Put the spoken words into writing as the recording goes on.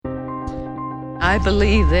I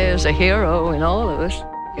believe there's a hero in all of us.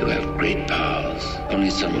 You have great powers, only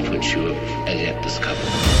some of which you have as yet discovered.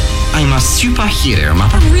 I'm a superhero,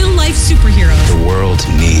 A real-life superhero. The world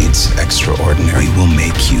needs extraordinary. We will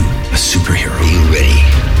make you a superhero. Are you ready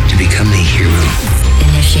to become a hero?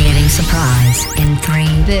 Initiating surprise in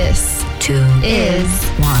 3. This, 2, is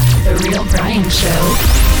 1. The Real Brian Show.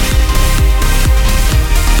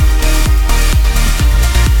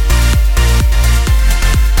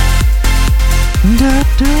 Da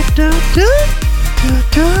da da da da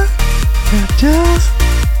da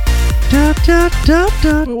da da da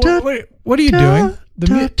da. Wait, what are you doing?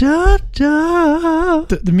 The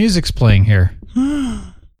music's playing here.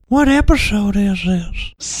 What episode is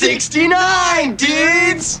this? 69,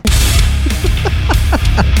 dudes!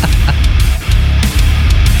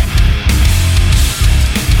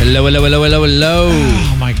 Hello.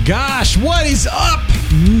 Oh my gosh, what is up?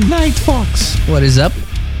 Night Fox. What is up?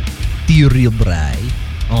 The Real Brian.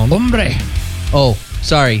 Hombre. Oh,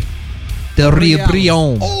 sorry. The Real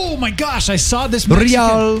Brian. Oh my gosh, I saw this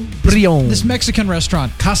Real Brian. This Mexican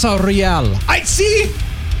restaurant, Casa Real. I see.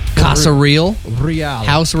 Casa Real? Real.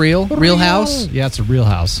 House Real? Real house? Yeah, it's a real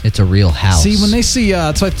house. It's a real house. See, when they see,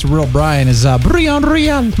 it's like the Real Brian is Brian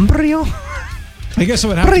Real. Brian. I guess it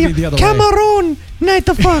would have to be the other way. Cameroon, Night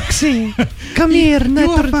Foxy. Come here,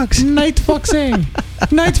 Night Foxy. Night Foxy.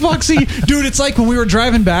 Night Foxy. Dude, it's like when we were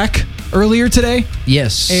driving back earlier today.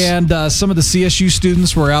 Yes. And some of the CSU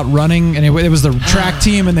students were out running, and it was the track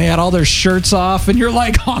team, and they had all their shirts off, and you're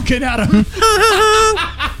like honking at them.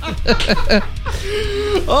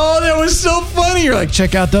 Oh, that was so funny. You're like,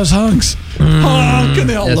 check out those hunks. Honk, and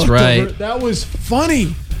they all that's looked right. over. That was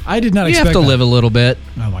funny. I did not You expect have to that. live a little bit.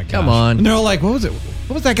 Oh my gosh. Come on. And they're all like, what was it?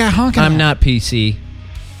 What was that guy honking I'm at? not PC.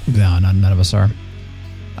 No, none of us are.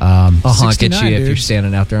 I'll honk at 69, you if dude. you're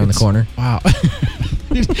standing out there on the corner. Wow.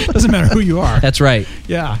 It doesn't matter who you are. That's right.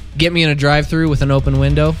 Yeah. Get me in a drive-through with an open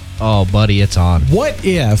window. Oh, buddy, it's on. What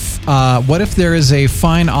if there is a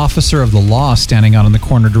fine officer of the law standing out on the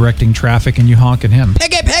corner directing traffic and you honk at him?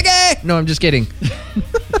 Peggy! No, I'm just kidding.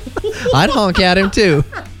 I'd honk at him too.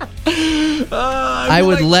 I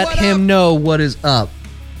would let him know what is up.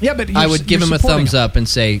 Yeah, but I would give him a thumbs up and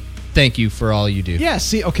say, thank you for all you do. Yeah,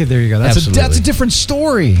 see, okay, there you go. That's Absolutely. a different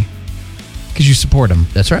story. Because you support him.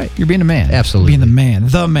 That's right. You're being a man. Absolutely. Being the man.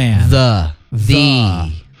 The man. The.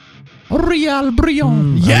 Real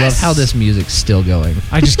Brian. Yes. I love how this music's still going.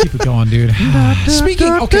 I just keep it going, dude.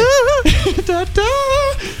 Speaking, okay.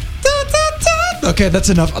 Okay, that's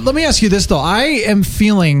enough. Let me ask you this, though. I am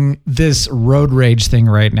feeling this road rage thing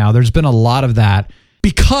right now. There's been a lot of that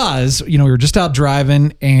because, we were just out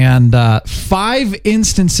driving and 5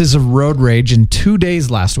 instances of road rage in 2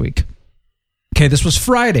 days last week. Okay, this was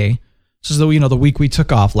Friday. This is the week we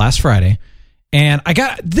took off last Friday. And I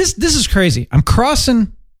got this is crazy. I'm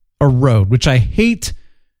crossing a road, which I hate.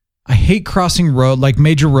 I hate crossing road, like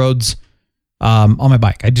major roads on my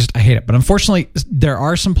bike. I hate it. But unfortunately, there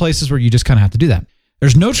are some places where you just kind of have to do that.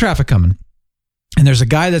 There's no traffic coming. And there's a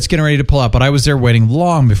guy that's getting ready to pull out, but I was there waiting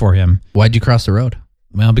long before him. Why'd you cross the road?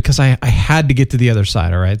 Well, because I had to get to the other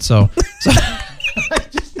side, all right? So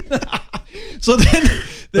then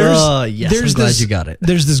I'm glad you got it.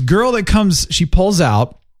 There's this girl that comes, she pulls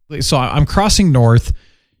out. So I'm crossing north.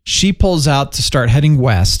 She pulls out to start heading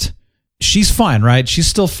west. She's fine, right? She's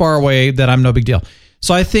still far away, that I'm no big deal.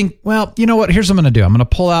 So I think, well, you know what? Here's what I'm going to do. I'm going to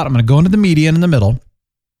pull out. I'm going to go into the median in the middle,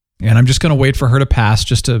 and I'm just going to wait for her to pass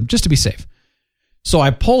just to be safe. So I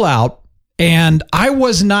pull out, and I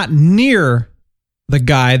was not near the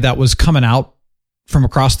guy that was coming out from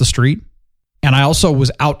across the street. And I also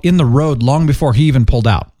was out in the road long before he even pulled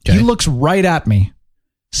out. Okay. He looks right at me,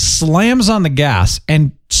 slams on the gas,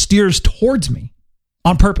 and steers towards me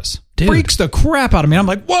on purpose. Dude. Freaks the crap out of me. I'm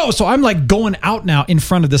like, whoa. So I'm like going out now in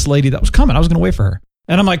front of this lady that was coming. I was going to wait for her.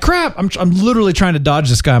 And I'm like, crap. I'm literally trying to dodge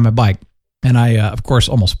this guy on my bike. And I, of course,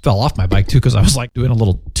 almost fell off my bike too because I was like doing a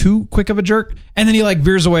little too quick of a jerk. And then he like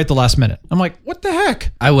veers away at the last minute. I'm like, what the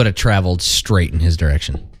heck? I would have traveled straight in his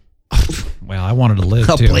direction. Well, I wanted to live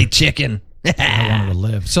too. I'll play chicken. I wanted to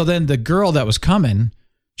live. So then the girl that was coming,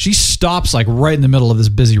 she stops like right in the middle of this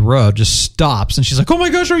busy road, just stops. And she's like, oh my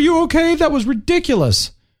gosh, are you okay? That was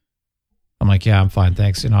ridiculous. I'm like, yeah, I'm fine.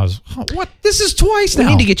 Thanks. And I was, what? This is twice now.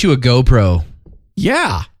 We need to get you a GoPro.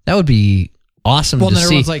 Yeah. That would be awesome to see.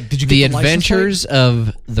 Everyone's like, did you get the adventures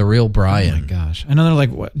of the real Brian? Oh my gosh. And then they're like,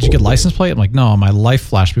 what? Did you get license plate? I'm like, no, my life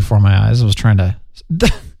flashed before my eyes. I was trying to...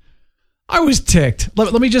 I was ticked.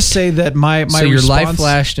 Let me just say that my so your life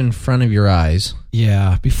flashed in front of your eyes.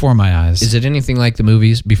 Yeah, before my eyes. Is it anything like the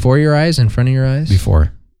movies? Before your eyes, in front of your eyes?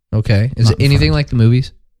 Before. Okay. Is it anything like the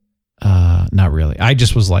movies? Not really. I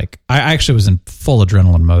just was like, I actually was in full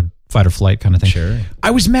adrenaline mode, fight or flight kind of thing. Sure.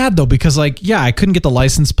 I was mad though, because like, yeah, I couldn't get the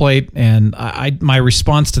license plate, and my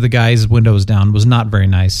response to the guy's windows down was not very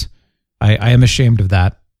nice. I am ashamed of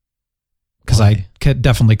that, because I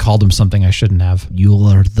definitely called him something I shouldn't have. You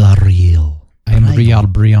are the real. I am Real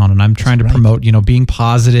Brion, and I'm trying to promote, being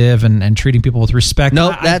positive and treating people with respect.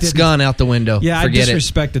 Nope, that's gone out the window. Yeah, Forget I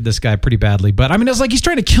disrespected this guy pretty badly, but I mean, it was like he's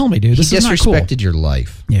trying to kill me, dude. This is not cool. He disrespected your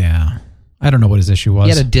life. Yeah. I don't know what his issue was.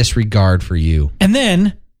 He had a disregard for you. And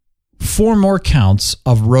then 4 more counts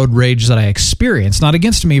of road rage that I experienced, not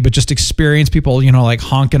against me, but just experienced people, like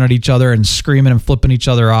honking at each other and screaming and flipping each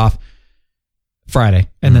other off. Friday.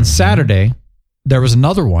 And then Saturday, there was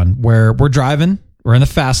another one where we're driving, we're in the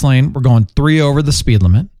fast lane, we're going 3 over the speed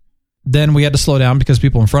limit. Then we had to slow down because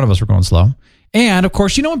people in front of us were going slow. And of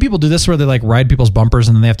course, when people do this where they like ride people's bumpers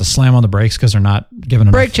and then they have to slam on the brakes because they're not given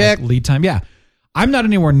enough brake check lead time. Yeah. I'm not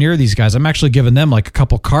anywhere near these guys. I'm actually giving them like a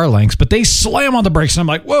couple car lengths, but they slam on the brakes and I'm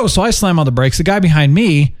like, whoa. So I slam on the brakes. The guy behind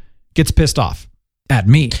me gets pissed off at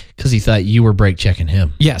me. Because he thought you were brake checking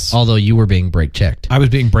him. Yes. Although you were being brake checked. I was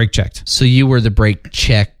being brake checked. So you were the brake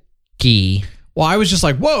checky. Well, I was just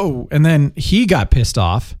like, whoa. And then he got pissed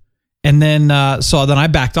off. And then, so then I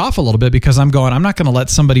backed off a little bit because I'm not going to let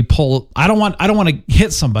somebody pull. I don't want to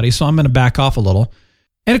hit somebody. So I'm going to back off a little.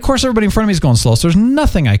 And of course, everybody in front of me is going slow. So there's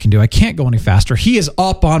nothing I can do. I can't go any faster. He is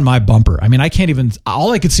up on my bumper. I mean, I can't even,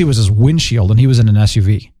 all I could see was his windshield and he was in an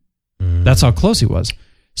SUV. That's how close he was.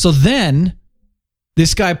 So then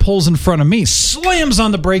this guy pulls in front of me, slams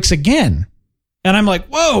on the brakes again. And I'm like,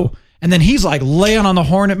 whoa. And then he's like laying on the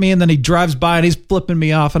horn at me. And then he drives by and he's flipping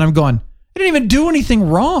me off. And I'm going, I didn't even do anything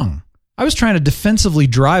wrong. I was trying to defensively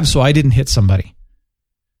drive so I didn't hit somebody.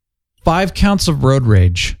 5 counts of road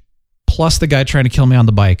rage, plus the guy trying to kill me on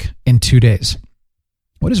the bike in 2 days.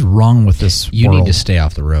 What is wrong with this You world? need to stay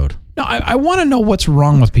off the road. No, I want to know what's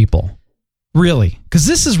wrong with people. Really. Because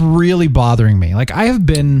this is really bothering me. Like, I have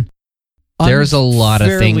been... There's a lot of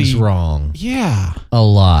things wrong. Yeah. A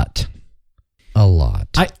lot.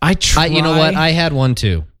 I try... You know what? I had one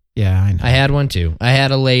too. Yeah, I know. I had one too. I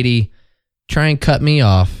had a lady try and cut me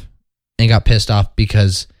off and got pissed off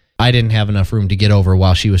because I didn't have enough room to get over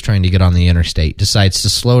while she was trying to get on the interstate. Decides to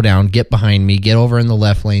slow down, get behind me, get over in the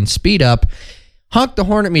left lane, speed up, honk the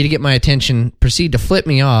horn at me to get my attention, proceed to flip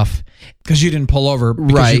me off. Because you didn't pull over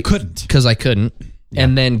because you couldn't. Because I couldn't. Yeah.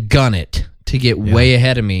 And then gun it to get way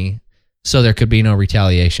ahead of me so there could be no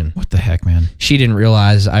retaliation. What the heck, man? She didn't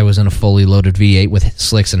realize I was in a fully loaded V8 with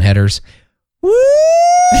slicks and headers. Woo,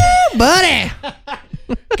 buddy!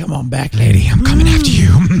 Come on back, lady. I'm coming after you.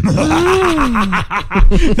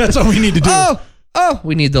 That's what we need to do. Oh,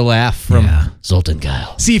 we need the laugh from Zoltan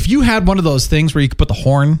Geil. See, if you had one of those things where you could put the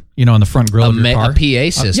horn, in the front grille of your car. A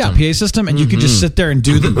PA system. PA system, and you could just sit there and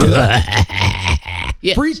do that.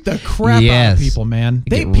 Yes. Freak the crap out of people, man.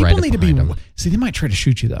 People need to be... See, they might try to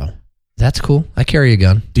shoot you, though. That's cool. I carry a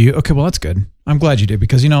gun. Do you? Okay, well, that's good. I'm glad you do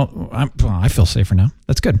because, I feel safer now.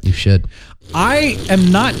 That's good. You should. I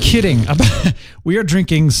am not kidding. We are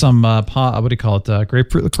drinking some, what do you call it?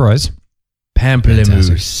 Grapefruit LaCroix.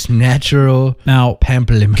 Pamplemousse. Natural now,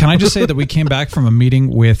 pamplemousse. Can I just say that we came back from a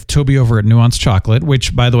meeting with Toby over at Nuance Chocolate,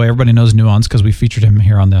 which, by the way, everybody knows Nuance because we featured him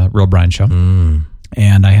here on the Real Brian Show.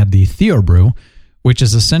 And I had the Theo Brew, which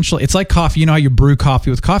is essentially, it's like coffee. You know how you brew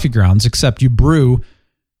coffee with coffee grounds, except you brew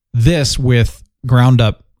this with ground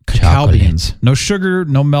up cacao beans. No sugar,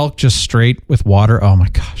 no milk, just straight with water. Oh my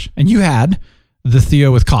gosh. And you had the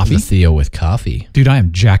Theo with coffee. The Theo with coffee. Dude, I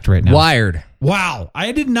am jacked right now. Wired. Wow.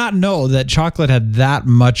 I did not know that chocolate had that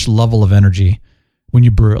much level of energy when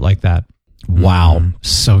you brew it like that. Wow.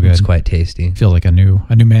 So good. It's quite tasty. I feel like a new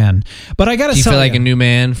man. But I got to say, you feel like a new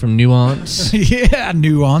man from Nuance? Yeah,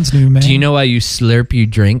 Nuance, new man. Do you know why you slurp your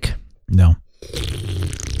drink? No.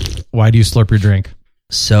 Why do you slurp your drink?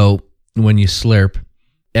 So when you slurp,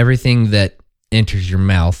 everything that enters your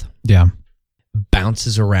mouth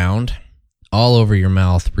bounces around all over your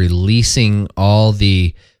mouth, releasing all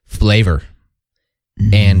the flavor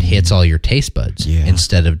and hits all your taste buds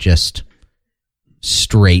instead of just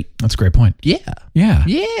straight. That's a great point. Yeah.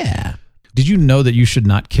 Did you know that you should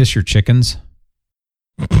not kiss your chickens?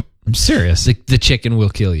 I'm serious. The chicken will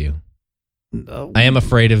kill you. I am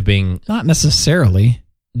afraid of being... Not necessarily.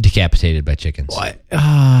 Decapitated by chickens. What?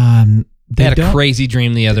 They had a crazy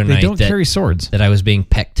dream the other night. They don't carry swords. That I was being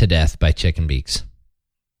pecked to death by chicken beaks.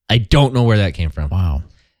 I don't know where that came from. Wow.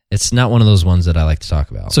 It's not one of those ones that I like to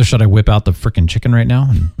talk about. So should I whip out the freaking chicken right now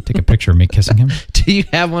and take a picture of me kissing him? Do you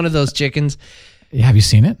have one of those chickens? Yeah, have you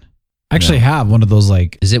seen it? I actually have one of those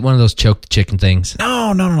like. Is it one of those choked chicken things?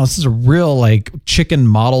 No. This is a real like chicken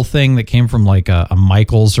model thing that came from like a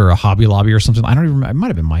Michael's or a Hobby Lobby or something. I don't even remember. It might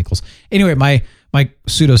have been Michael's. Anyway, my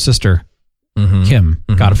pseudo sister Kim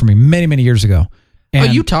got it for me many years ago.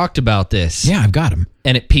 And you talked about this. Yeah, I've got him.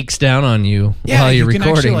 And it peeks down on you while you're you can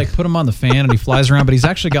recording. actually like put him on the fan and he flies around, but he's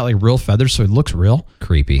actually got like real feathers, so it looks real.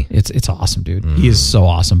 Creepy. It's awesome, dude. He is so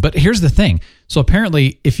awesome. But here's the thing. So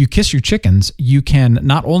apparently, if you kiss your chickens, you can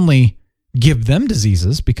not only give them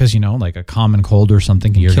diseases because, like a common cold or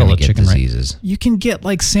something can kill a chicken, diseases. Right? You can get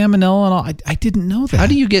like salmonella and all. I didn't know that. How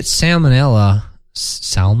do you get salmonella?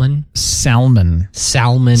 Salmon? Salmonella.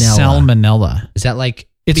 Salmonella. Is that like...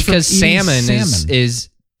 It's because from eating salmon is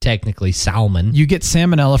technically salmon. You get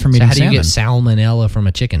salmonella from eating salmon. So how do you salmon. get salmonella from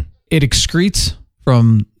a chicken? It excretes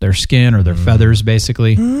from their skin or their feathers,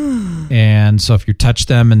 basically. And so if you touch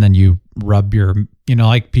them and then you rub your,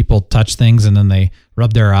 like people touch things and then they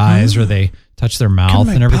rub their eyes or they touch their mouth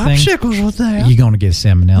and everything, popsicles with that. you're going to get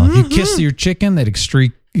salmonella. If you kiss your chicken, that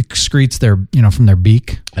excretes their, from their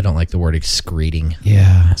beak. I don't like the word excreting.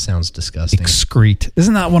 Yeah. That sounds disgusting. Excrete.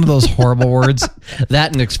 Isn't that one of those horrible words?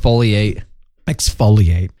 That and exfoliate.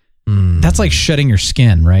 Exfoliate. That's like shedding your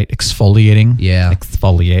skin, right? Exfoliating. Yeah.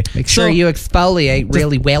 Exfoliate. Make sure you exfoliate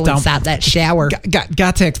really well inside that shower.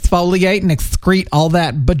 Got to exfoliate and excrete all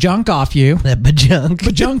that bajunk off you. That bajunk.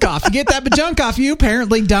 Bajunk off. You get that bajunk off you.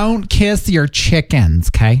 Apparently don't kiss your chickens,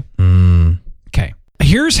 okay? Okay.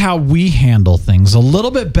 Here's how we handle things a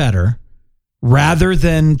little bit better rather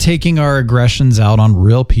than taking our aggressions out on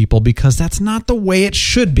real people because that's not the way it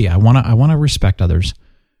should be. I want to respect others.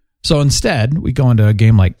 So instead, we go into a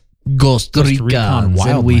game like Costa Recon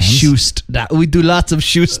Wildlands. We shoost. We do lots of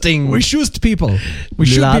shoosting. We shoost people. We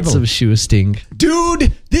shoot lots people. of shoosting.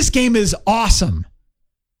 Dude, this game is awesome.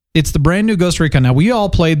 It's the brand new Ghost Recon. Now, we all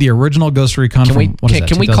played the original Ghost Recon Can we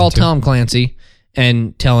call 2002? Tom Clancy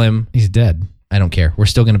and tell him He's dead. I don't care. We're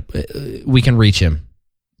still going to... we can reach him.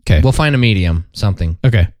 Okay. We'll find a medium, something.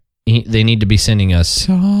 Okay. They need to be sending us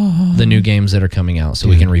the new games that are coming out so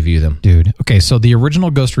we can review them. Dude. Okay, so the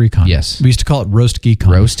original Ghost Recon. Yes. We used to call it Roast Geekon.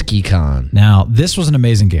 Roast Geekon. Now, this was an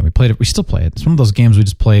amazing game. We played it. We still play it. It's one of those games we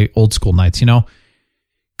just play old school nights.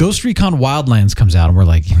 Ghost Recon Wildlands comes out and we're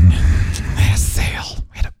like, sale.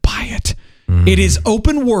 We had to buy it. It is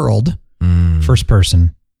open world, first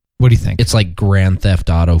person. What do you think? It's like Grand Theft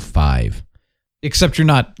Auto 5. Except you're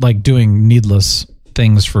not like doing needless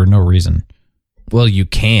things for no reason. Well, you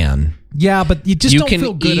can. Yeah, but you just don't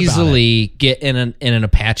feel good about it. You can easily get in an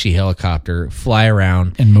Apache helicopter, fly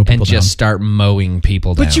around, and mow people and just down. Start mowing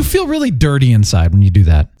people down. But you feel really dirty inside when you do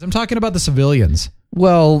that. I'm talking about the civilians.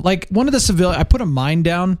 Well, like one of the civilians, I put a mine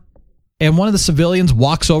down, and one of the civilians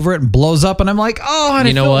walks over it and blows up, and I'm like, oh, and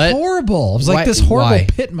it felt horrible. It was like this horrible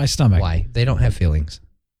pit in my stomach. Why? They don't have feelings.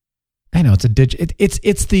 I know it's a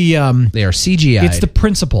it's the they are CGI. It's the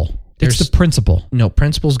principle. It's the principle. No,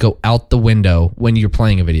 principles go out the window when you're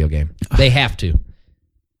playing a video game. They have to.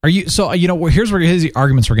 Are you so? Here's the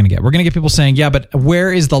arguments we're going to get. We're going to get people saying, "Yeah, but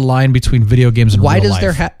where is the line between video games and why real does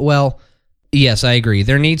life?" there? Well, yes, I agree.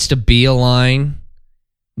 There needs to be a line,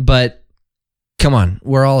 but come on,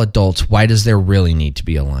 we're all adults. Why does there really need to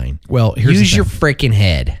be a line? Well, use your freaking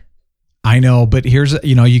head. I know, but here's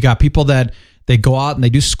you got people that. They go out and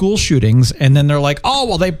they do school shootings, and then they're like, "Oh,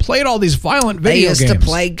 well, they played all these violent video games." They used to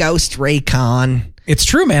play Ghost Recon. It's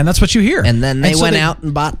true, man. That's what you hear. And then they went out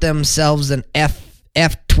and bought themselves an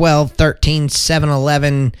F12, 13,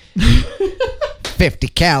 711, 50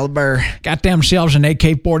 caliber. Goddamn shells and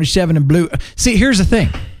AK-47 and blue. See, here's the thing.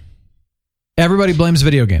 Everybody blames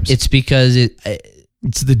video games. It's because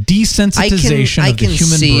it's the desensitization of the human brain. I can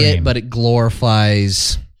see it, but it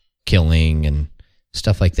glorifies killing and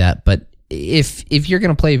stuff like that. But if you're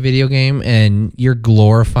going to play a video game and you're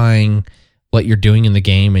glorifying what you're doing in the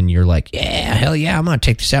game and you're like, yeah, hell yeah, I'm going to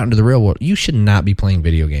take this out into the real world, you should not be playing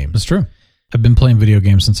video games. That's true. I've been playing video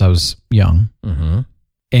games since I was young. Mm-hmm.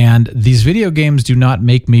 And these video games do not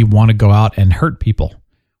make me want to go out and hurt people.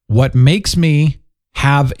 What makes me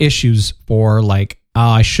have issues for like,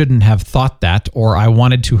 I shouldn't have thought that, or I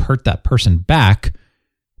wanted to hurt that person back.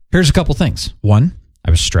 Here's a couple things. 1,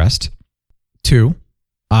 I was stressed. 2,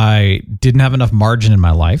 I didn't have enough margin in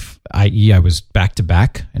my life, i.e. I was back to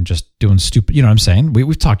back and just doing stupid, you know what I'm saying?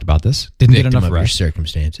 We've talked about this. Didn't get enough rest. Your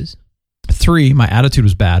circumstances. 3, my attitude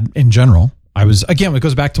was bad in general. I was, again, it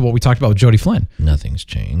goes back to what we talked about with Jody Flynn. Nothing's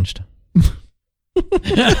changed.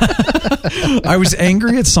 I was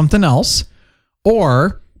angry at something else,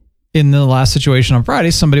 or in the last situation on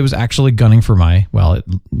Friday, somebody was actually gunning for my,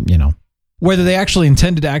 whether they actually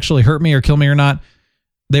intended to actually hurt me or kill me or not,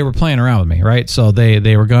 they were playing around with me, right? So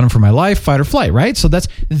they were gunning for my life, fight or flight, right? So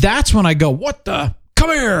that's when I go, what the? Come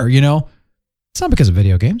here, It's not because of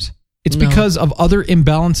video games. It's because of other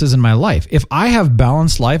imbalances in my life. If I have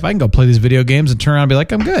balanced life, I can go play these video games and turn around and be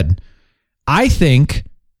like, I'm good. I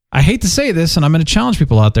hate to say this, and I'm going to challenge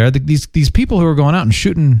people out there, these people who are going out and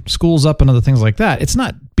shooting schools up and other things like that, it's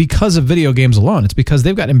not because of video games alone. It's because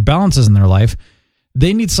they've got imbalances in their life.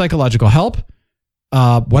 They need psychological help,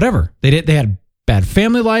 whatever. They had bad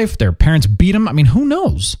family life. Their parents beat them. I mean, who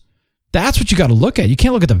knows? That's what you got to look at. You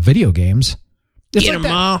can't look at the video games. It's like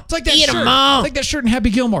that. It's like that shirt. It's like that shirt in Happy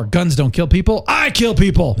Gilmore. Guns don't kill people. I kill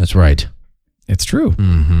people. That's right. It's true.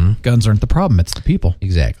 Mm-hmm. Guns aren't the problem. It's the people.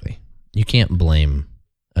 Exactly. You can't blame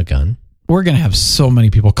a gun. We're going to have so many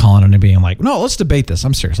people calling in and being like, no, let's debate this.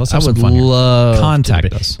 I'm serious. Let's have some fun. Love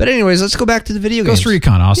Contact us. But anyways, let's go back to the video games. Ghost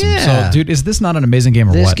Recon, awesome. Yeah. So, dude, is this not an amazing game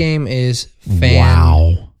or this what? This game is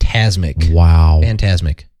fantastic. Wow.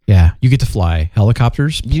 Fantastic. Yeah. You get to fly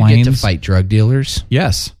helicopters, planes. You get to fight drug dealers.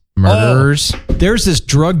 Yes. Murderers. There's this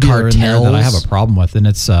drug dealer in there that I have a problem with, and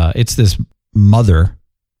it's this mother.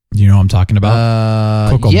 You know what I'm talking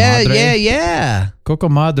about? Coco Madre. Yeah. Coco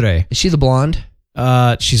Madre. Is she the blonde?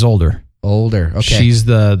 She's older. Okay. She's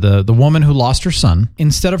the woman who lost her son.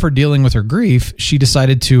 Instead of her dealing with her grief, she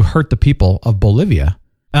decided to hurt the people of Bolivia.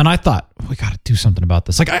 And I thought, we got to do something about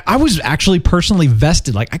this. Like, I was actually personally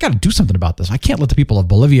vested. Like, I got to do something about this. I can't let the people of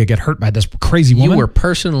Bolivia get hurt by this crazy woman. You were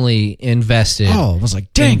personally invested. Oh, I was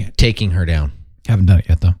like, dang it. Taking her down. Haven't done it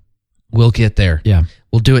yet, though. We'll get there. Yeah.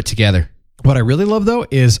 We'll do it together. What I really love, though,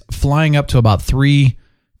 is flying up to about 3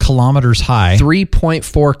 kilometers high.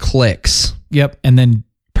 3.4 clicks. Yep. And then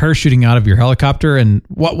parachuting out of your helicopter. And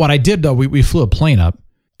what I did, though, we flew a plane up.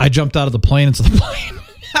 I jumped out of the plane into the plane.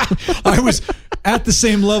 I was at the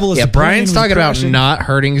same level as the plane. Brian's talking about not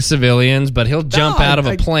hurting civilians, but he'll jump out of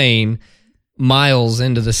a plane miles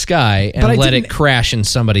into the sky and let it crash in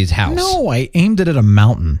somebody's house. No, I aimed it at a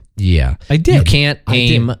mountain. Yeah. I did. You can't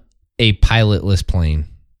aim a pilotless plane.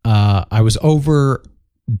 I was over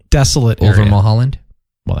desolate Over area. Mulholland?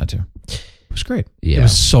 Well, that too. It was great. Yeah. It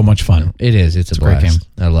was so much fun. It is. It's a great blast.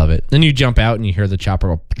 Game. I love it. Then you jump out and you hear the chopper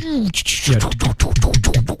go.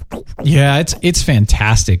 Yeah, it's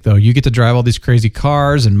fantastic, though. You get to drive all these crazy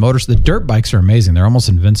cars and motors. The dirt bikes are amazing. They're almost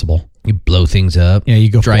invincible. You blow things up. Yeah, you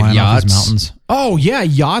go drive flying yachts. off these mountains. Oh, yeah,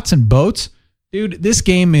 yachts and boats. Dude, this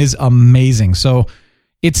game is amazing. So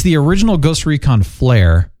it's the original Ghost Recon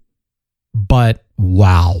Flare, but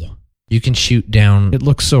wow. You can shoot down it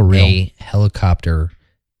looks so real. A helicopter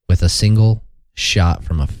with a single shot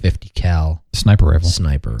from a 50 cal sniper rifle.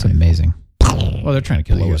 It's amazing. Well, they're trying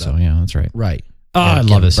to kill you, so yeah, that's right. Right. Oh, I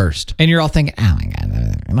love this. First. And you're all thinking, oh my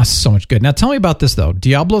God, that's so much good. Now tell me about this, though.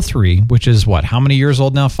 Diablo 3, which is what, how many years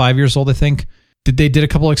old now? 5 years old, I think. They did a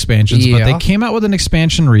couple expansions, but they came out with an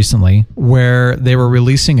expansion recently where they were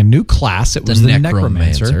releasing a new class. It was the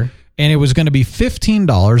Necromancer. And it was going to be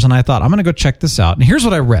 $15. And I thought, I'm going to go check this out. And here's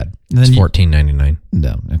what I read. And then it's $14.99.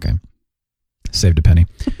 No, okay. Saved a penny.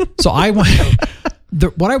 So I went...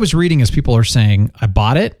 what I was reading is people are saying, I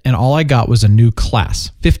bought it and all I got was a new class.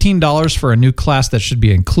 $15 for a new class that should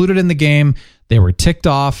be included in the game. They were ticked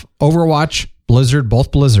off. Overwatch, Blizzard,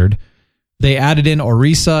 both Blizzard. They added in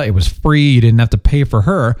Orisa. It was free. You didn't have to pay for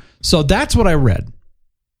her. So that's what I read.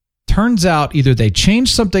 Turns out either they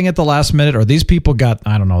changed something at the last minute or these people got,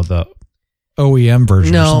 I don't know, the OEM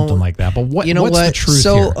version or something like that. But what's the truth here?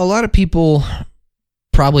 So a lot of people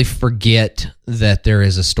probably forget that there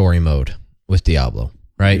is a story mode with Diablo,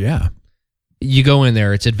 right? Yeah. You go in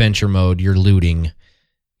there, it's adventure mode, you're looting.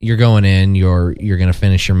 You're going in, you're going to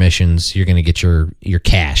finish your missions, you're going to get your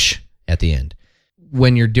cash at the end.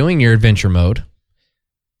 When you're doing your adventure mode,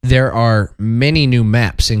 there are many new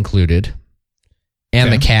maps included,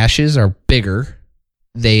 and the caches are bigger.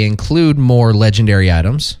 They include more legendary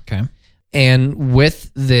items. Okay. And with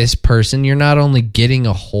this person, you're not only getting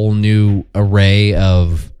a whole new array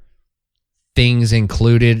of things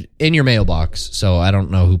included in your mailbox. So I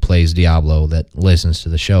don't know who plays Diablo that listens to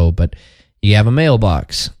the show, but you have a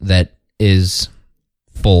mailbox that is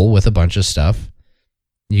full with a bunch of stuff.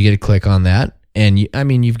 You get to click on that. And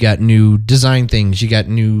you've got new design things. You got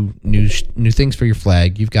new things for your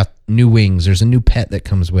flag. You've got new wings. There's a new pet that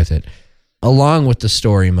comes with it, along with the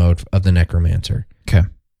story mode of the Necromancer. Okay.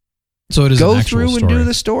 So it is go an actual through story. And do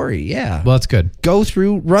the story. Yeah. Well, that's good.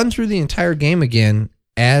 Run through the entire game again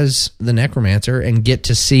as the Necromancer and get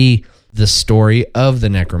to see the story of the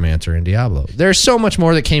Necromancer in Diablo. There's so much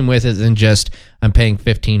more that came with it than just I'm paying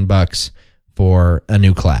 $15 for a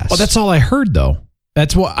new class. Well, that's all I heard though.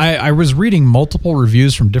 That's what I was reading multiple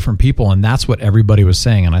reviews from different people, and that's what everybody was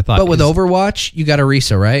saying. And I thought, but with Overwatch, you got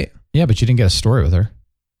Orisa, right? Yeah, but you didn't get a story with her.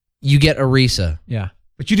 You get Orisa. Yeah.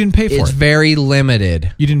 But you didn't pay for it. It's very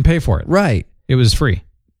limited. You didn't pay for it. Right. It was free.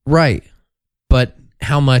 Right. But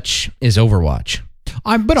how much is Overwatch?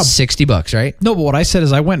 $60, right? No, but what I said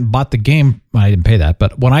is I went and bought the game. Well, I didn't pay that,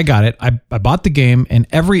 but when I got it, I bought the game, and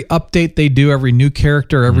every update they do, every new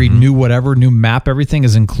character, every new whatever, new map, everything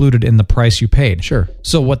is included in the price you paid. Sure.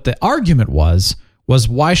 So what the argument was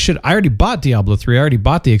why should I already bought Diablo 3? I already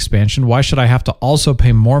bought the expansion. Why should I have to also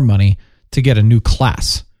pay more money to get a new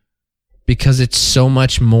class? Because it's so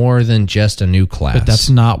much more than just a new class. But that's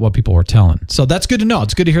not what people were telling. So that's good to know.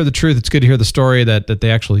 It's good to hear the truth. It's good to hear the story that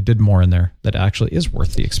they actually did more in there that actually is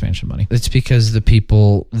worth the expansion money. It's because the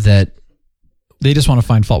people that... They just want to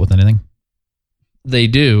find fault with anything. They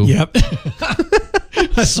do. Yep.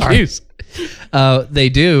 Sorry. They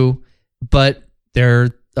do, but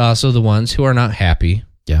they're also the ones who are not happy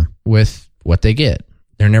with what they get.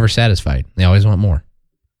 They're never satisfied. They always want more.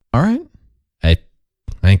 All right.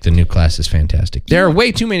 I think the new class is fantastic. There are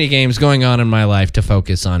way too many games going on in my life to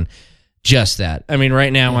focus on just that. I mean,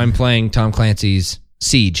 right now I'm playing Tom Clancy's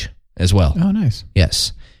Siege as well. Oh, nice.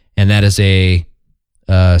 Yes. And that is a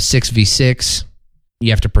 6v6.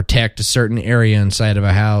 You have to protect a certain area inside of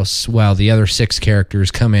a house while the other 6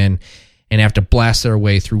 characters come in and have to blast their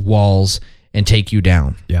way through walls and take you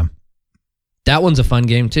down. Yeah. That one's a fun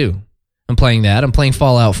game too. I'm playing that. I'm playing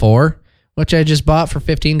Fallout 4, which I just bought for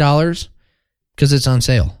 $15. Because it's on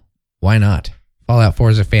sale. Why not? Fallout 4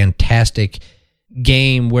 is a fantastic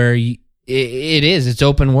game where it is. It's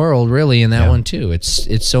open world, really, in that one, too. It's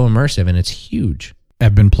so immersive, and it's huge.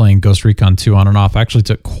 I've been playing Ghost Recon 2 on and off. I actually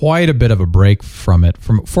took quite a bit of a break from it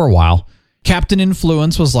for a while. Captain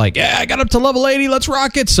Influence was like, yeah, I got up to level 80. Let's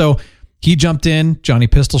rock it. So he jumped in. Johnny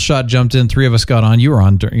Pistol Shot jumped in. 3 of us got on. You were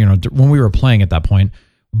on, when we were playing at that point.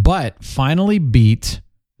 But finally beat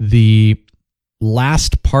the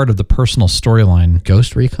last part of the personal storyline.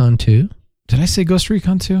 Ghost Recon 2? Did I say Ghost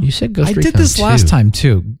Recon 2? You said Ghost Recon 2. I did this last time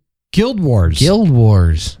too. Guild Wars.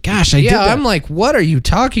 Gosh, I did that. I'm like, what are you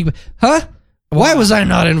talking about? Huh? Why was I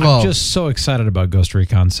not involved? I'm just so excited about Ghost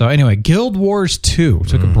Recon. So anyway, Guild Wars 2.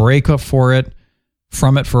 Took a break up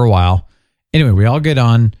from it for a while. Anyway, we all get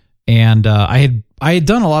on, and I had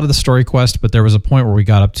done a lot of the story quest, but there was a point where we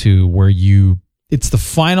got up to where it's the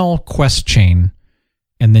final quest chain,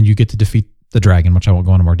 and then you get to defeat the dragon, which I won't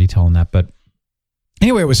go into more detail on that. But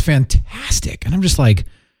anyway, it was fantastic. And I'm just like,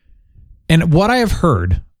 and what I have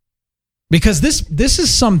heard, because this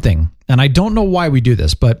is something, and I don't know why we do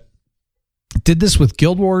this, but did this with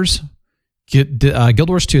Guild Wars, Guild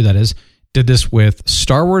Wars 2, that is, did this with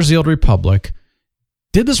Star Wars The Old Republic,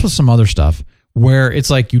 did this with some other stuff, where it's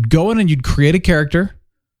like you'd go in and you'd create a character,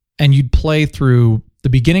 and you'd play through the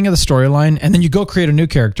beginning of the storyline, and then you go create a new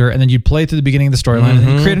character, and then you'd play through the beginning of the storyline, and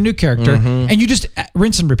then you create a new character, and you just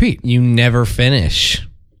rinse and repeat. You never finish.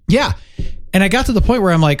 Yeah. And I got to the point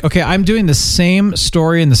where I'm like, okay, I'm doing the same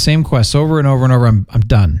story and the same quests over and over and over. I'm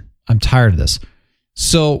done. I'm tired of this.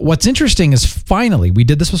 So what's interesting is finally, we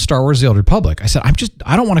did this with Star Wars The Old Republic. I said,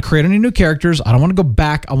 I don't want to create any new characters. I don't want to go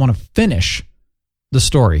back. I want to finish the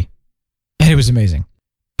story. And it was amazing.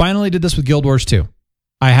 Finally did this with Guild Wars 2.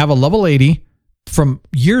 I have a level 80 from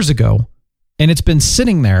years ago, and it's been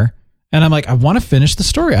sitting there, and I'm like, I want to finish the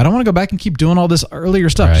story. I don't want to go back and keep doing all this earlier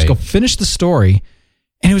stuff. Right. Just go finish the story.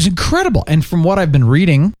 And it was incredible. And from what I've been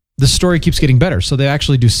reading, the story keeps getting better. So they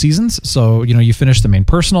actually do seasons. So, you finish the main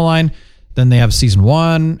personal line, then they have season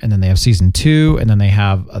 1, and then they have season 2, and then they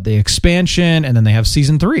have the expansion, and then they have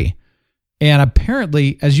season 3. And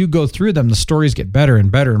apparently, as you go through them, the stories get better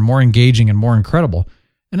and better and more engaging and more incredible.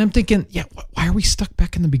 And I'm thinking, why are we stuck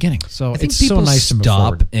back in the beginning? So I think it's people so nice to move stop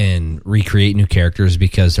forward. and recreate new characters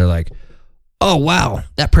because they're like, oh, wow,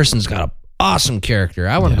 that person's got an awesome character.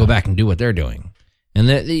 I want to go back and do what they're doing. And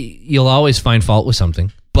you'll always find fault with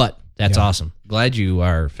something, but that's awesome. Glad you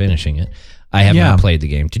are finishing it. I have not played the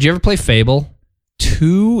game. Did you ever play Fable?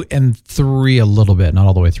 2 and 3 a little bit, not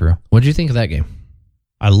all the way through. What did you think of that game?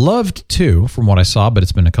 I loved 2 from what I saw, but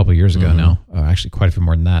it's been a couple of years ago now. Actually, quite a few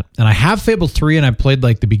more than that. And I have Fable 3, and I played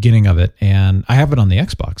like the beginning of it, and I have it on the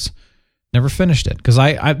Xbox. Never finished it because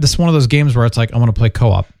this is one of those games where it's like I want to play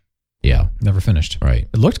co-op. Yeah, never finished. Right.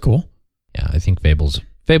 It looked cool. Yeah, I think Fable's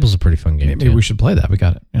a pretty fun game. Maybe we should play that. We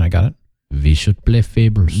got it, and I got it. We should play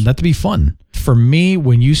Fables. That'd be fun for me.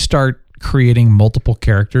 When you start creating multiple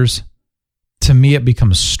characters, to me it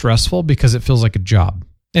becomes stressful because it feels like a job.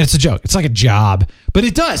 And it's a joke. It's like a job, but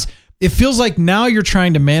it does. It feels like now you're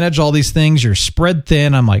trying to manage all these things. You're spread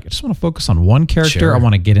thin. I'm like, I just want to focus on one character. Sure. I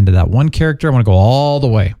want to get into that one character. I want to go all the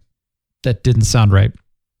way. That didn't sound right.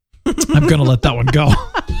 I'm going to let that one go.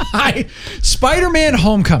 Spider-Man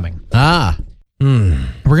Homecoming. We're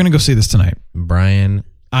going to go see this tonight. Brian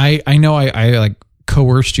I know I like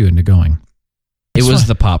coerced you into going. It was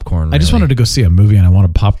the popcorn. I just wanted to go see a movie and I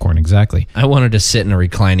wanted popcorn. Exactly. I wanted to sit in a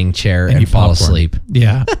reclining chair and eat fall popcorn. asleep.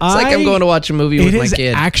 Yeah. It's like I'm going to watch a movie with my kid. It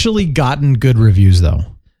has actually gotten good reviews though.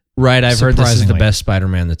 Right. I've heard this is the Surprisingly. best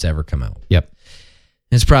Spider-Man that's ever come out. Yep.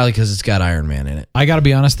 It's probably because it's got Iron Man in it. I got to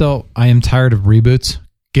be honest though, I am tired of reboots.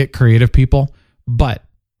 Get creative, people. But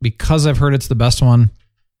because I've heard it's the best one,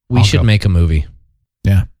 We should make a movie.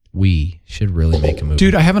 Yeah. We should really make a movie.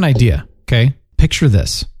 Dude, I have an idea. Okay. Picture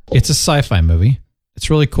this. It's a sci-fi movie. It's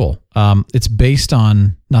really cool. It's based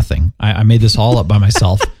on nothing. I made this all up by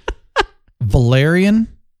myself. Valerian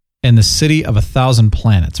and the City of 1,000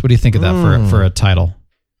 Planets. What do you think of that for a title?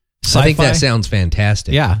 I think that sounds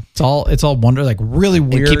fantastic. Yeah, it's all wonder, like really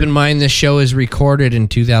weird. And keep in mind, this show is recorded in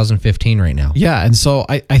 2015 right now. Yeah, and so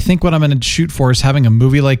I think what I'm going to shoot for is having a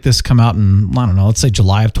movie like this come out in, I don't know, let's say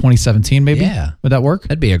July of 2017 maybe? Yeah. Would that work?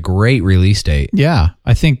 That'd be a great release date. Yeah,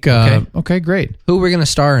 I think, okay, great. Who are we going to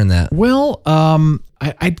star in that? Well,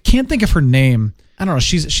 I can't think of her name. I don't know.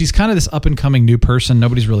 She's kind of this up and coming new person.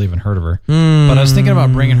 Nobody's really even heard of her. But I was thinking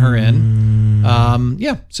about bringing her in.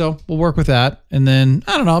 Yeah, so we'll work with that. And then,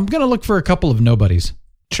 I don't know, I'm going to look for a couple of nobodies.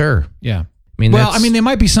 Sure. Yeah. I mean, they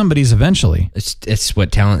might be somebody's eventually. It's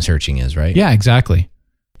what talent searching is, right? Yeah, exactly.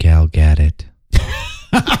 Gal Gadot.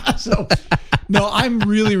 So, no, I'm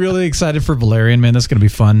really, really excited for Valerian, man. That's going to be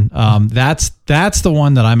fun. That's the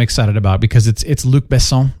one that I'm excited about because it's Luc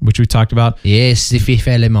Besson, which we talked about. Yes, the fifth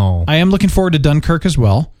element. I am looking forward to Dunkirk as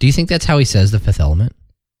well. Do you think that's how he says the fifth element?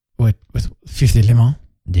 What, with Fifth Element?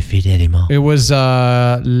 The fifth element. It was,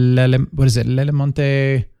 what is it?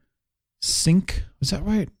 L'Elemente Cinq? Was that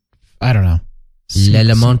right? I don't know.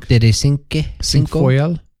 L'Elemente de cinque.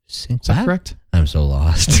 Cinquefoil? Is that correct? I'm so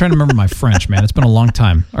lost. I'm trying to remember my French, man. It's been a long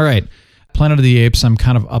time. All right. Planet of the Apes, I'm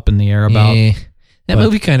kind of up in the air about. That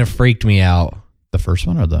movie kind of freaked me out. The first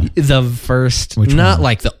one or the first? Which not one?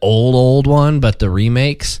 like the old one, but the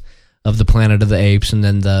remakes of the Planet of the Apes, and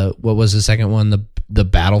then what was the second one? The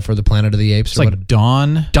Battle for the Planet of the Apes. It's like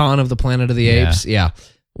Dawn of the Planet of the Apes. Yeah.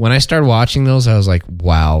 When I started watching those, I was like,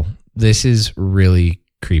 wow, this is really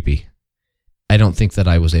creepy. I don't think that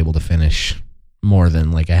I was able to finish more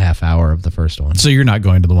than like a half hour of the first one. So you're not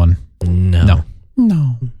going to the one? No.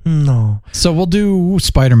 So we'll do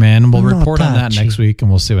Spider-Man and we'll report on that next week and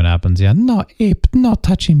we'll see what happens. Yeah. No, ape, not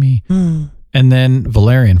touching me. And then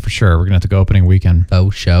Valerian for sure. We're going to have to go opening weekend. Oh,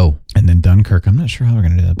 show. And then Dunkirk. I'm not sure how we're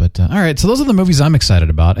going to do that. But all right. So those are the movies I'm excited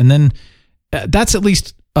about. And then that's at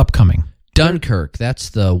least upcoming. Dunkirk. That's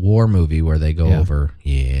the war movie where they go over.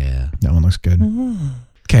 Yeah. That one looks good.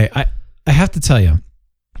 Okay. I have to tell you.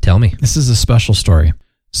 Tell me. This is a special story.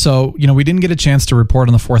 So, we didn't get a chance to report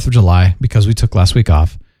on the 4th of July because we took last week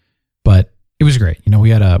off. But it was great. We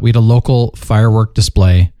had a local firework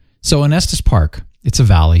display. So in Estes Park, it's a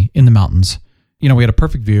valley in the mountains. We had a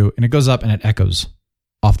perfect view and it goes up and it echoes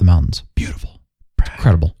off the mountains. Beautiful. It's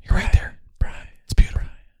incredible. You're right there. It's beautiful.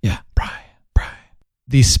 Yeah.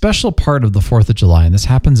 The special part of the 4th of July, and this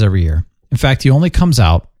happens every year. In fact, he only comes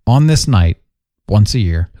out on this night once a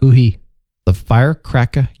year. Who he? The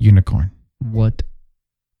Firecracka unicorn. What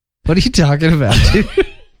are you talking about, dude?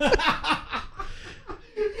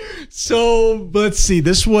 So let's see.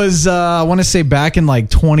 This was, I want to say back in like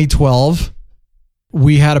 2012.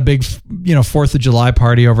 We had a big, 4th of July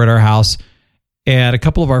party over at our house, and a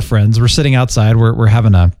couple of our friends were sitting outside. We're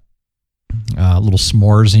having a little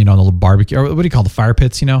s'mores, a little barbecue, or what do you call the fire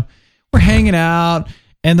pits? We're hanging out,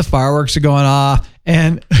 and the fireworks are going off.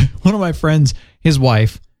 And one of my friends, his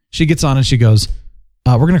wife, she gets on and she goes,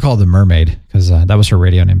 we're going to call her the Mermaid because that was her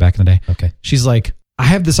radio name back in the day. Okay. She's like, I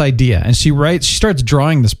have this idea. And she starts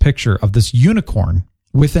drawing this picture of this unicorn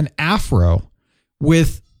with an afro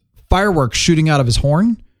with fireworks shooting out of his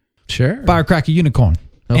horn. Sure. Firecracka unicorn.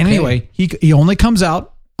 Okay. And anyway, he only comes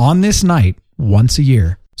out on this night once a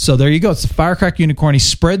year. So there you go. It's the Firecracka unicorn. He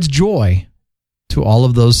spreads joy to all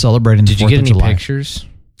of those celebrating the 4th of July. Did you get any pictures?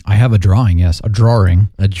 I have a drawing, yes. A drawing.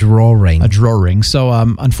 A drawing. So,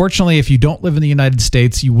 unfortunately, if you don't live in the United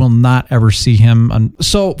States, you will not ever see him.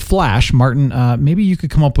 So, Flash, Martin, maybe you could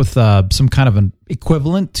come up with some kind of an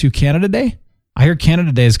equivalent to Canada Day? I hear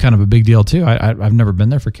Canada Day is kind of a big deal, too. I've never been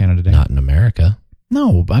there for Canada Day. Not in America.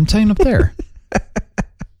 No, I'm telling you up there.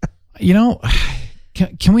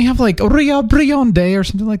 Can we have like a Brion Day or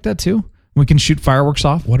something like that, too? We can shoot fireworks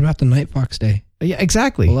off. What about the Night Fox Day? Yeah,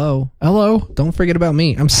 exactly. Hello. Don't forget about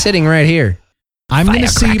me. I'm sitting right here. I'm going to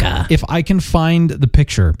see if I can find the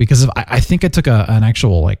picture because I think I took an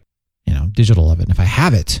actual digital of it. And if I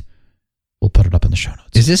have it, We'll put it up in the show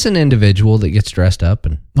notes. Is this an individual that gets dressed up?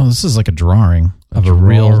 No, this is like a drawing of a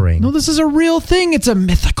drawing. real. No, this is a real thing. It's a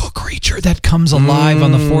mythical creature that comes alive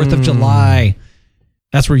on the 4th of July.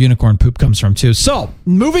 That's where unicorn poop comes from too. So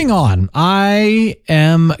moving on, I'm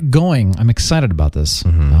excited about this,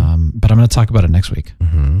 but I'm going to talk about it next week.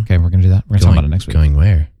 Okay, we're going to do that. We're going to talk about it next week. Going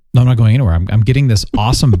where? No, I'm not going anywhere. I'm getting this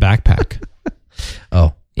awesome backpack.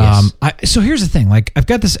 Oh, yes. So here's the thing. Like, I've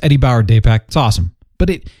got this Eddie Bauer day pack. It's awesome, but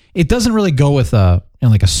it doesn't really go with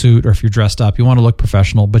like a suit, or if you're dressed up, you want to look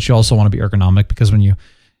professional, but you also want to be ergonomic, because when you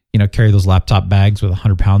carry those laptop bags with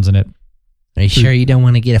 100 pounds in it. Are you sure you don't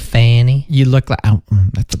want to get a fanny? You look like,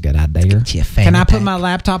 that's a good idea. Can I put my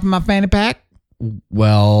laptop in my fanny pack?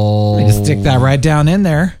 Well, I just stick that right down in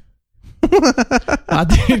there. I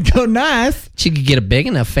think it'd go nice. She could get a big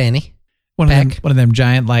enough fanny. One of them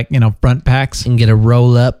giant, front packs. And get a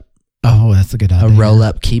roll up. Oh, that's a good idea. A roll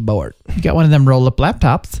up keyboard. You got one of them roll up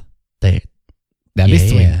laptops. There. That'd be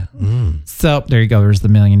sweet. So there you go. There's the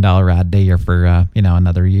 $1 million idea for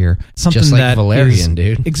another year. Something just like that Valerian,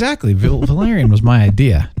 dude. Exactly. Valerian was my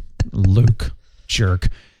idea. Luke, jerk.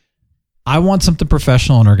 I want something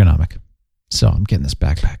professional and ergonomic, so I'm getting this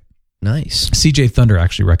backpack. Nice. CJ Thunder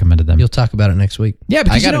actually recommended them. You'll talk about it next week. Yeah,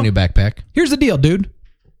 because I got a new backpack. Here's the deal, dude.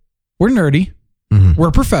 We're nerdy.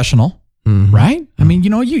 We're professional. Right? I mean,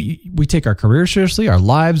 we take our career seriously, our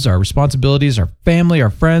lives, our responsibilities, our family,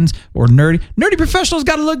 our friends. We're nerdy. Nerdy professionals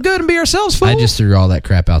got to look good and be ourselves, fool. I just threw all that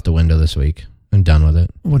crap out the window this week. I'm done with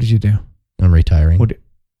it. What did you do? I'm retiring.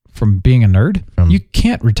 From being a nerd? You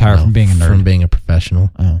can't retire from being a nerd. From being a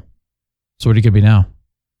professional. Oh. So what are you going to be now?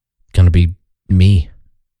 Going to be me.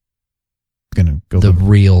 Going to go the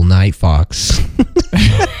real Night Fox.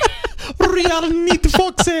 Real Night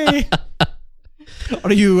Foxy.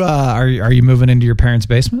 Are you moving into your parents'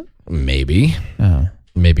 basement? Maybe. Oh.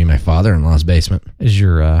 Maybe my father-in-law's basement. Is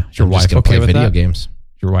your wife okay okay with video that? Games?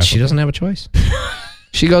 Your wife? She doesn't have a choice.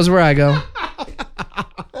 She goes where I go.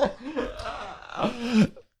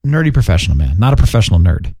 Nerdy professional, man. Not a professional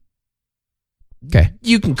nerd. Okay.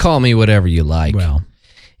 You can call me whatever you like. Well,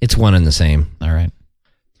 it's one and the same. All right.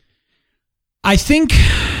 I think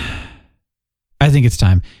it's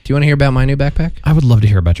time. Do you want to hear about my new backpack? I would love to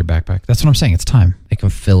hear about your backpack. That's what I'm saying. It's time. I can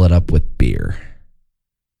fill it up with beer.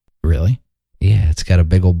 Really? Yeah, it's got a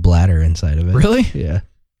big old bladder inside of it. Really? Yeah.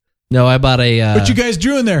 No, I bought a... what you guys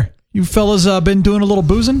doing there? You fellas been doing a little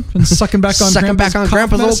boozing and sucking back on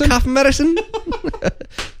Grandpa's old cough medicine?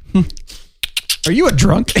 Are you a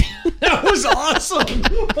drunk? That was awesome.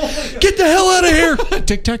 Get the hell out of here.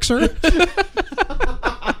 Tic Tac, sir.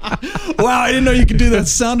 Wow, I didn't know you could do that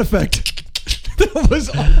sound effect. That was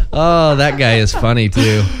awesome. Oh, that guy is funny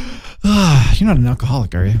too. You're not an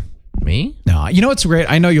alcoholic, are you? Me? No. You know what's great?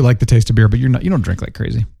 I know you like the taste of beer, but you're not. You don't drink like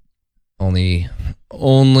crazy. Only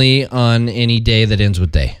on any day that ends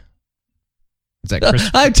with day. Is that Christmas?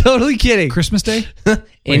 I'm totally kidding. Christmas Day?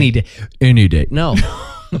 Any day. No.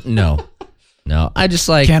 No. I just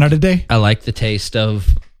like Canada Day. I like the taste of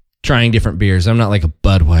trying different beers. I'm not like a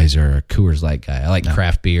Budweiser or a Coors Light guy. I like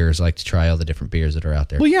craft beers. I like to try all the different beers that are out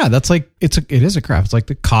there. Well, yeah, that's like it is a craft. It's like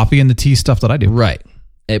the coffee and the tea stuff that I do. Right.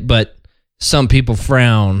 But some people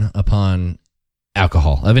frown upon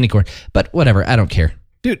alcohol of any kind. But whatever, I don't care.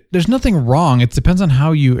 Dude, there's nothing wrong. It depends on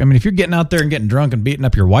how you... I mean, if you're getting out there and getting drunk and beating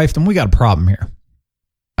up your wife, then we got a problem here.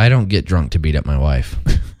 I don't get drunk to beat up my wife.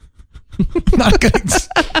 Not good.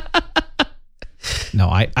 No,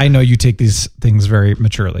 I know you take these things very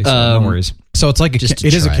maturely, so no worries. So it's like it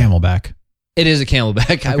is a Camelback. It is a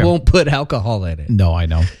Camelback. Okay. I won't put alcohol in it. No, I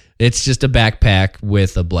know. It's just a backpack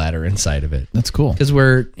with a bladder inside of it. That's cool. Because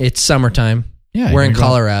it's summertime. Yeah, we're in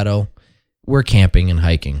Colorado. We're camping and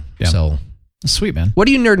hiking. Yeah. So sweet, man. What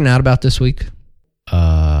are you nerding out about this week?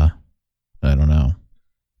 I don't know.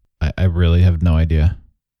 I really have no idea.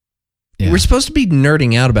 Yeah. We're supposed to be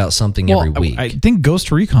nerding out about something every week. I think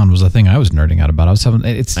Ghost Recon was the thing I was nerding out about.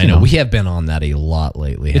 I know we have been on that a lot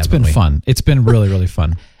lately. It's been fun. It's been really, really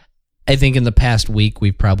fun. I think in the past week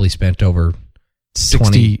we've probably spent over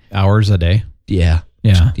 60 hours a day. Yeah,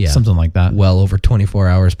 something like that. Well over 24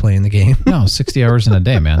 hours playing the game. No, 60 hours in a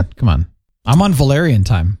day, man. Come on. I'm on Valerian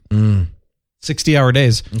time. 60-hour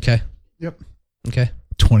days. Okay. Yep. Okay.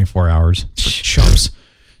 24 hours. Chumps.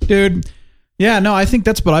 Dude. Yeah, no, I think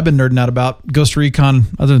that's what I've been nerding out about. Ghost Recon.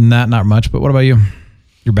 Other than that, not much. But what about you?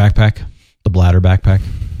 Your backpack? The bladder backpack?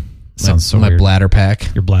 Sounds so weird. My bladder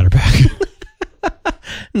pack. Your bladder pack.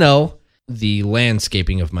 No. The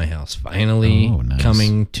landscaping of my house finally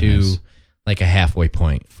coming to like a halfway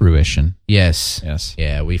point. Fruition. Yes.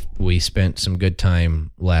 Yeah, we spent some good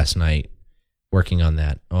time last night working on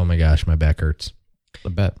that. Oh my gosh, my back hurts. I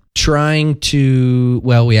bet. trying to,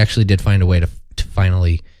 well, we actually did find a way to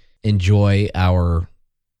finally enjoy our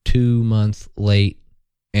 2-month late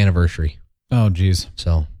anniversary. Oh, geez.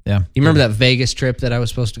 So, yeah. You remember that Vegas trip that I was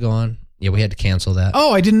supposed to go on? Yeah, we had to cancel that.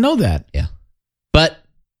 Oh, I didn't know that. Yeah. But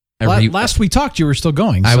last we talked, you were still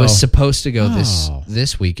going. I so. was supposed to go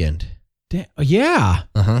this weekend. Yeah.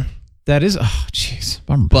 Uh-huh. That is, oh, jeez.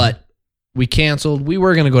 Bummer. But we canceled. We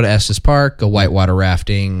were going to go to Estes Park, go whitewater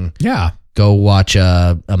rafting. Yeah. Go watch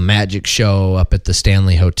a magic show up at the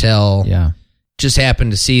Stanley Hotel. Yeah. Just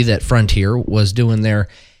happened to see that Frontier was doing their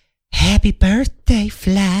happy birthday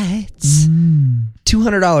flights.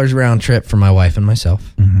 $200 round trip for my wife and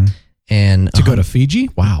myself. Mm-hmm. And to go to Fiji?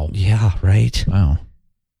 Wow. Yeah, right. Wow.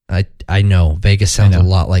 I know. Vegas sounds a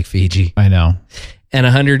lot like Fiji. I know. And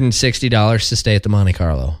 $160 to stay at the Monte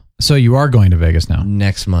Carlo. So you are going to Vegas now?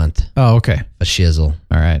 Next month. Oh, okay. A shizzle.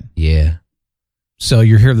 All right. Yeah. So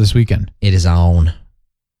you're here this weekend? It is on.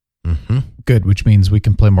 Mm-hmm. Good, which means we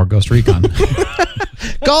can play more Ghost Recon.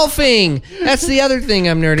 Golfing! That's the other thing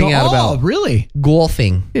I'm nerding out about. Oh, really?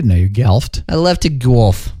 Golfing. Didn't know you golfed. I love to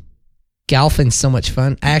golf. Golfing's so much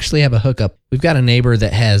fun. I actually have a hookup. We've got a neighbor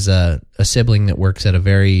that has a sibling that works at a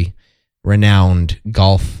very renowned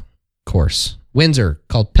golf course. Windsor,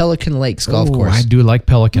 called Pelican Lakes Golf Course. I do like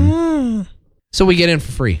Pelican. So we get in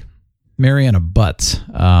for free. Mariana Butts.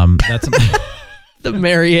 That's the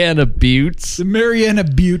Mariana Buttes. The Mariana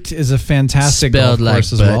Butte is a fantastic Spelled golf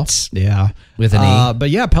course like as well. butts. Yeah, with an E.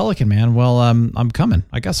 But yeah, Pelican, man. Well, I'm coming.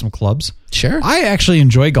 I got some clubs. Sure. I actually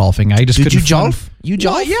enjoy golfing. I just Did couldn't. you golf? You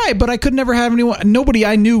golf? Well, yeah, but I could never have anyone. Nobody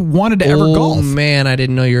I knew wanted to ever golf. Oh man, I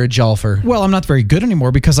didn't know you're a golfer. Well, I'm not very good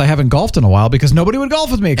anymore because I haven't golfed in a while because nobody would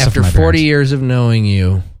golf with me except After for my 40 parents. years of knowing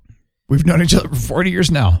you. We've known each other for 40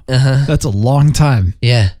 years now. Uh-huh. That's a long time.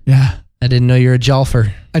 Yeah. Yeah. I didn't know you're a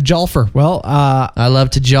golfer. A golfer. Well, I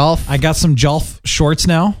love to golf. I got some golf shorts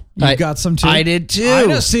now. You got some too? I did too. I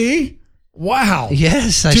know, see? Wow.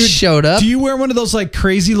 Yes, I Dude, showed up. Do you wear one of those like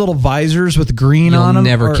crazy little visors with green on them?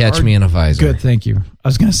 You'll never catch me in a visor. Good, thank you. I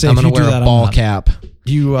was going to say, I'm if going to you do wear that, a ball I'm not. cap.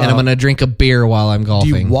 And I'm going to drink a beer while I'm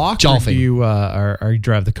golfing. Do you walk Golfing. or do you, or you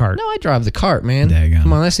drive the cart? No, I drive the cart, man. There you go.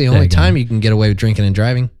 Come on, that's the only time you can get away with drinking and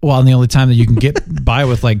driving. Well, and the only time that you can get by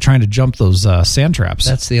with like trying to jump those sand traps.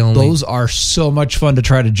 That's the only. Those are so much fun to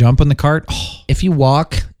try to jump in the cart. Oh. If you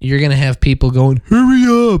walk, you're going to have people going,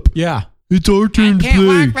 hurry up. Yeah. It's our turn to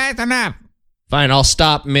play. Walk fast enough. Fine, I'll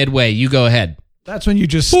stop midway. You go ahead. That's when you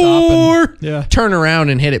just stop and turn around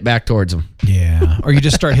and hit it back towards them. Yeah. Or you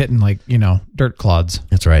just start hitting like, dirt clods.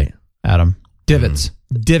 That's right. Adam. Divots.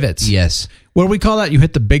 Divots. Yes. What do we call that? You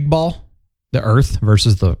hit the big ball, the earth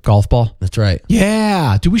versus the golf ball. That's right.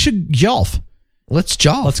 Yeah. Dude, we should golf. Let's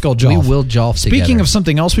golf. Let's go golf. We will golf together. Speaking of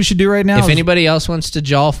something else we should do right now. If anybody else wants to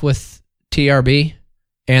golf with TRB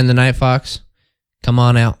and the Night Fox, come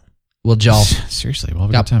on out. We'll golf. Seriously, we'll have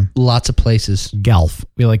a Got good time. lots of places. Golf.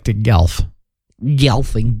 We like to golf.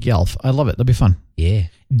 Golfing. Golf. I love it. That'll be fun. Yeah.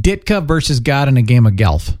 Ditka versus God in a game of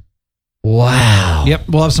golf. Wow. Yep,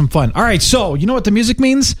 we'll have some fun. All right, so you know what the music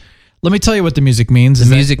means? Let me tell you what the music means. The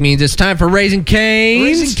music means it's time for Raising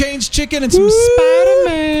Cane's. Raising Cane's chicken and some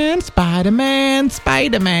Spider-Man. Spider-Man.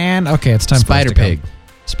 Spider-Man. Okay, it's time Spider for us to Pig. go.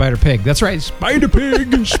 Spider Pig. That's right. Spider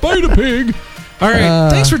Pig. Spider Pig. All right,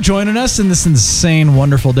 thanks for joining us in this insane,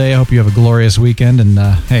 wonderful day. I hope you have a glorious weekend. And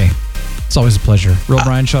hey, it's always a pleasure.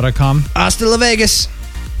 RealBrianShow.com. Hasta La Vegas.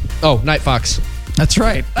 Oh, Night Fox. That's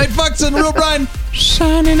right. Night Fox and Real Brian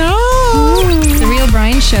signing off. The Real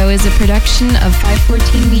Brian Show is a production of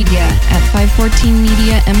 514 Media at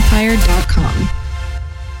 514mediaempire.com.